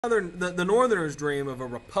The Northerners' dream of a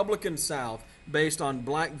Republican South based on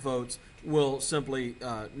black votes will simply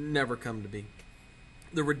never come to be.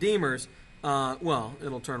 The Redeemers, well,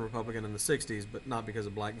 it'll turn Republican in the 60s, but not because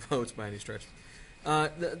of black votes by any stretch.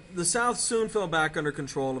 The South soon fell back under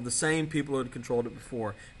control of the same people who had controlled it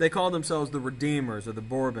before. They called themselves the Redeemers or the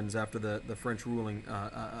Bourbons after the French ruling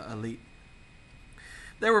elite.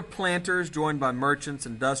 They were planters joined by merchants,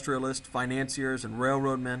 industrialists, financiers, and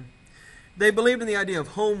railroad men. They believed in the idea of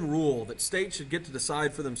home rule, that states should get to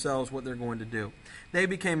decide for themselves what they're going to do. They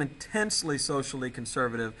became intensely socially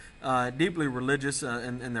conservative, deeply religious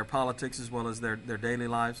in their politics as well as their daily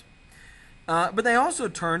lives. But they also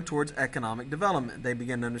turned towards economic development. They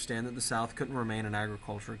began to understand that the South couldn't remain an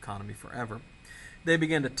agricultural economy forever. They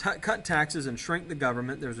began to cut taxes and shrink the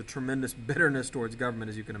government. There was a tremendous bitterness towards government,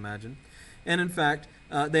 as you can imagine. And in fact,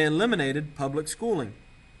 they eliminated public schooling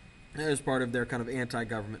as part of their kind of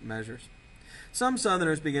anti-government measures. Some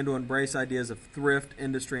Southerners began to embrace ideas of thrift,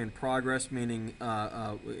 industry, and progress, meaning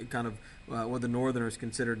kind of what the Northerners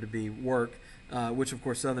considered to be work, which of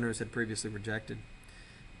course Southerners had previously rejected.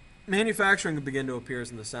 Manufacturing began to appear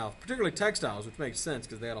in the South, particularly textiles, which makes sense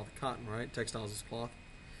because they had all the cotton, right? Textiles is cloth.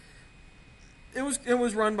 It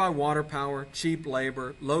was run by water power, cheap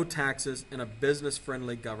labor, low taxes, and a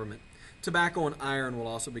business-friendly government. Tobacco and iron will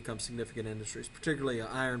also become significant industries, particularly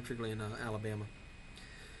iron, particularly in Alabama.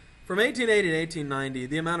 From 1880 to 1890,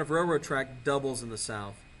 the amount of railroad track doubles in the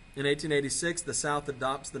South. In 1886, the South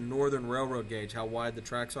adopts the Northern Railroad gauge, how wide the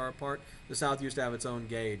tracks are apart. The South used to have its own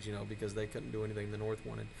gauge, because they couldn't do anything the North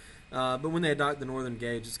wanted. But when they adopt the Northern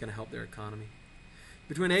gauge, it's going to help their economy.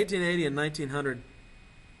 Between 1880 and 1900,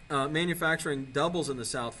 manufacturing doubles in the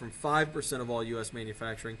South from 5% of all U.S.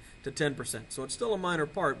 manufacturing to 10%. So it's still a minor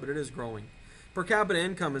part, but it is growing. Per capita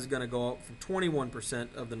income is going to go up from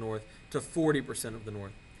 21% of the North to 40% of the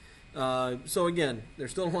North. So again,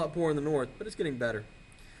 there's still a lot poor in the North, but it's getting better.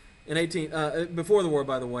 Before the war,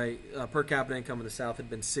 by the way, per capita income in the South had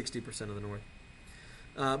been 60% of the North.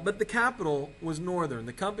 But the capital was Northern.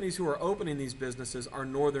 The companies who are opening these businesses are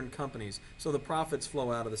Northern companies, so the profits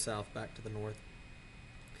flow out of the South back to the North.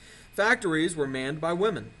 Factories were manned by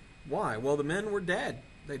women. Why? Well, the men were dead.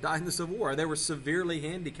 They died in the Civil War. They were severely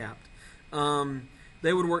handicapped.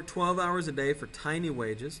 They would work 12 hours a day for tiny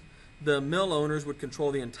wages. The mill owners would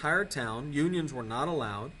control the entire town. Unions were not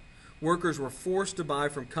allowed. Workers were forced to buy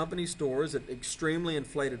from company stores at extremely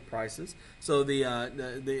inflated prices. So by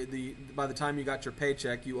the time you got your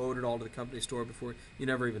paycheck, you owed it all to the company store before you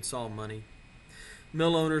never even saw money.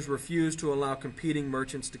 Mill owners refused to allow competing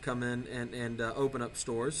merchants to come in and open up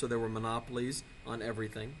stores, so there were monopolies on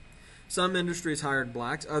everything. Some industries hired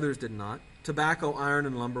blacks, others did not. Tobacco, iron,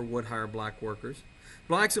 and lumber would hire black workers.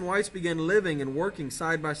 Blacks and whites began living and working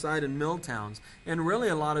side by side in mill towns, and really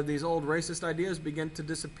a lot of these old racist ideas began to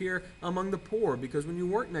disappear among the poor, because when you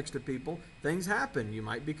work next to people, things happen. You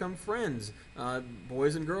might become friends.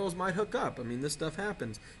 Boys and girls might hook up. I mean, this stuff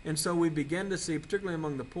happens. And so we begin to see, particularly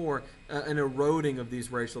among the poor, an eroding of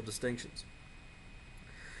these racial distinctions.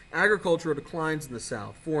 Agriculture declines in the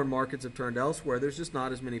South. Foreign markets have turned elsewhere. There's just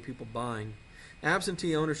not as many people buying.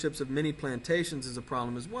 Absentee ownerships of many plantations is a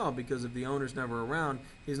problem as well, because if the owner's never around,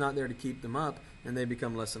 he's not there to keep them up, and they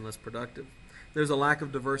become less and less productive. There's a lack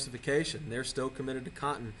of diversification. They're still committed to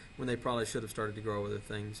cotton when they probably should have started to grow other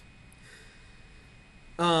things.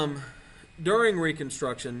 During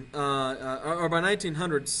Reconstruction, or by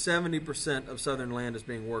 1900, 70% of Southern land is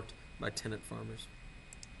being worked by tenant farmers.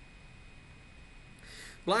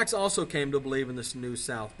 Blacks also came to believe in this new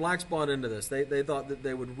South. Blacks bought into this. They thought that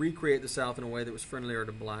they would recreate the South in a way that was friendlier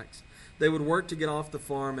to blacks. They would work to get off the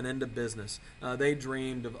farm and into business. They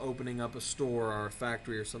dreamed of opening up a store or a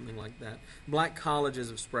factory or something like that. Black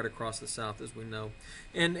colleges have spread across the South, as we know.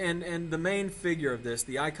 And the main figure of this,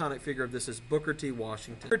 the iconic figure of this, is Booker T.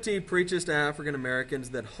 Washington. Booker T. preaches to African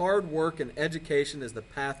Americans that hard work and education is the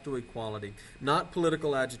path to equality, not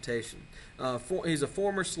political agitation. He's a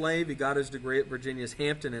former slave. He got his degree at Virginia's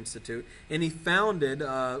Hampton Institute, and he founded,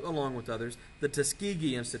 along with others, the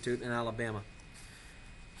Tuskegee Institute in Alabama.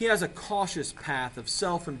 He has a cautious path of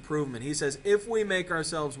self-improvement. He says, if we make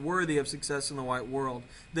ourselves worthy of success in the white world,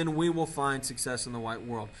 then we will find success in the white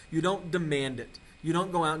world. You don't demand it. You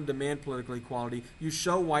don't go out and demand political equality. You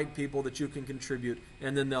show white people that you can contribute,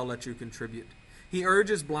 and then they'll let you contribute. He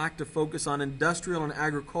urges black to focus on industrial and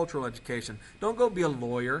agricultural education. Don't go be a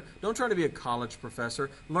lawyer. Don't try to be a college professor.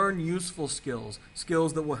 Learn useful skills,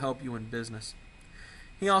 skills that will help you in business.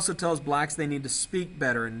 He also tells blacks they need to speak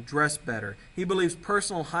better and dress better. He believes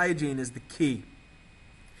personal hygiene is the key.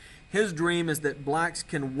 His dream is that blacks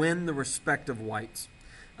can win the respect of whites.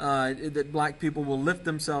 that black people will lift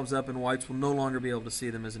themselves up and whites will no longer be able to see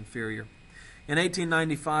them as inferior. In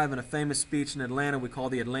 1895, in a famous speech in Atlanta we call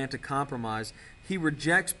the Atlanta Compromise, he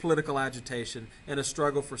rejects political agitation and a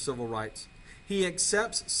struggle for civil rights. He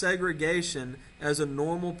accepts segregation as a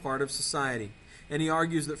normal part of society, and he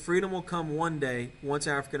argues that freedom will come one day once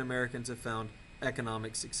African Americans have found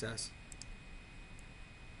economic success.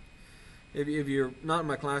 If you're not in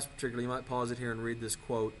my class particularly, you might pause it here and read this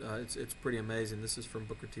quote. It's pretty amazing. This is from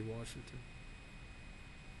Booker T. Washington.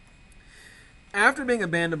 After being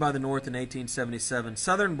abandoned by the North in 1877,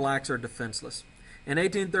 Southern blacks are defenseless. In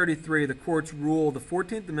 1833, the courts rule the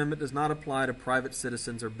 14th Amendment does not apply to private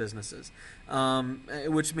citizens or businesses,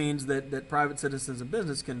 which means that private citizens and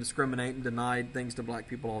business can discriminate and deny things to black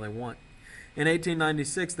people all they want. In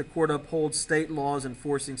 1896, the court upholds state laws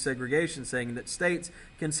enforcing segregation, saying that states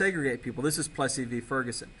can segregate people. This is Plessy v.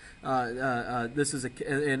 Ferguson. This is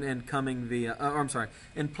in Cumming v.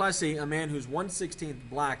 In Plessy, a man who's 1/16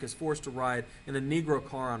 black is forced to ride in a Negro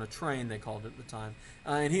car on a train, they called it at the time.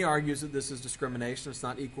 And he argues that this is discrimination. It's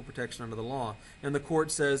not equal protection under the law. And the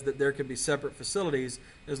court says that there can be separate facilities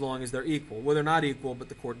as long as they're equal. Well, they're not equal, but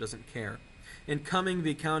the court doesn't care. In Cumming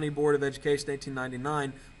v. County Board of Education,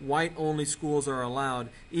 1899, white-only schools are allowed,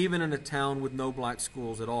 even in a town with no black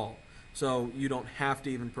schools at all. So you don't have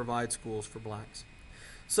to even provide schools for blacks.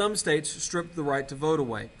 Some states stripped the right to vote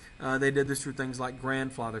away. They did this through things like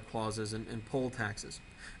grandfather clauses and poll taxes.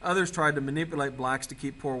 Others tried to manipulate blacks to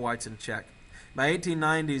keep poor whites in check. By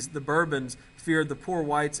 1890s, the Bourbons feared the poor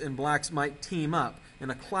whites and blacks might team up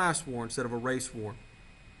in a class war instead of a race war.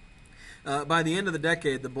 By the end of the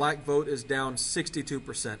decade, the black vote is down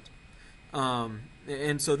 62%.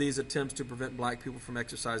 And so these attempts to prevent black people from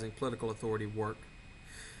exercising political authority work.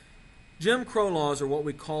 Jim Crow laws are what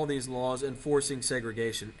we call these laws enforcing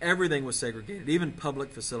segregation. Everything was segregated, even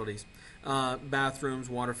public facilities. Bathrooms,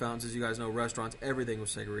 water fountains, as you guys know, restaurants, everything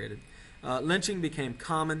was segregated. Lynching became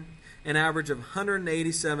common. An average of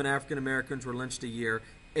 187 African Americans were lynched a year.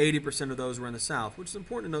 80% of those were in the South, which is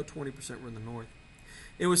important to note, 20% were in the North.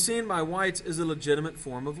 It was seen by whites as a legitimate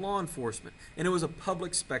form of law enforcement, and it was a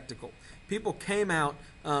public spectacle. People came out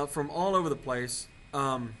from all over the place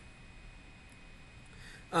to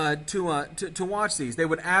watch these. They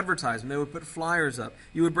would advertise them. They would put flyers up.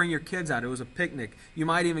 You would bring your kids out. It was a picnic. You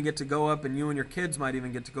might even get to go up, and you and your kids might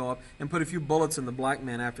even get to go up and put a few bullets in the black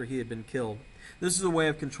man after he had been killed. This is a way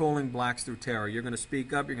of controlling blacks through terror. You're going to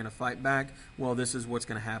speak up. You're going to fight back. Well, this is what's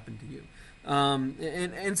going to happen to you.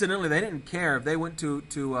 And incidentally, they didn't care if they went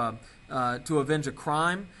to avenge a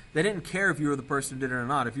crime. They didn't care if you were the person who did it or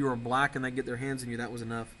not. If you were black and they get their hands on you, that was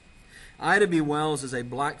enough. Ida B. Wells is a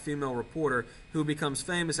black female reporter who becomes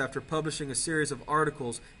famous after publishing a series of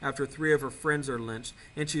articles after 3 of her friends are lynched,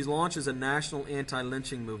 and she launches a national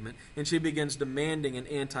anti-lynching movement, and she begins demanding an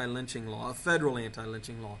anti-lynching law, a federal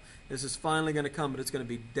anti-lynching law. This is finally going to come, but it's going to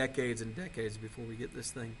be decades and decades before we get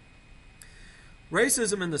this thing.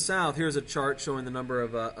 Racism in the South, here's a chart showing the number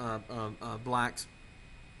of blacks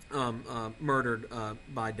murdered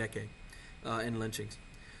by decade in lynchings.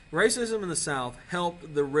 Racism in the South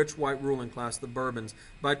helped the rich white ruling class, the Bourbons,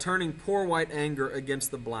 by turning poor white anger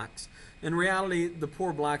against the blacks. In reality, the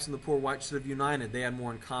poor blacks and the poor whites should have united. They had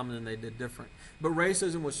more in common than they did different. But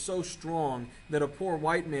racism was so strong that a poor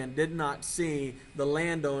white man did not see the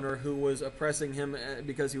landowner who was oppressing him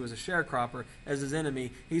because he was a sharecropper as his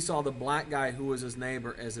enemy. He saw the black guy who was his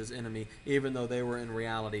neighbor as his enemy, even though they were in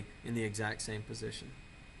reality in the exact same position.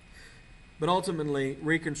 But ultimately,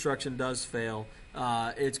 Reconstruction does fail.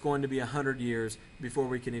 It's going to be 100 years before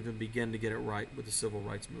we can even begin to get it right with the Civil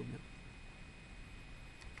Rights Movement.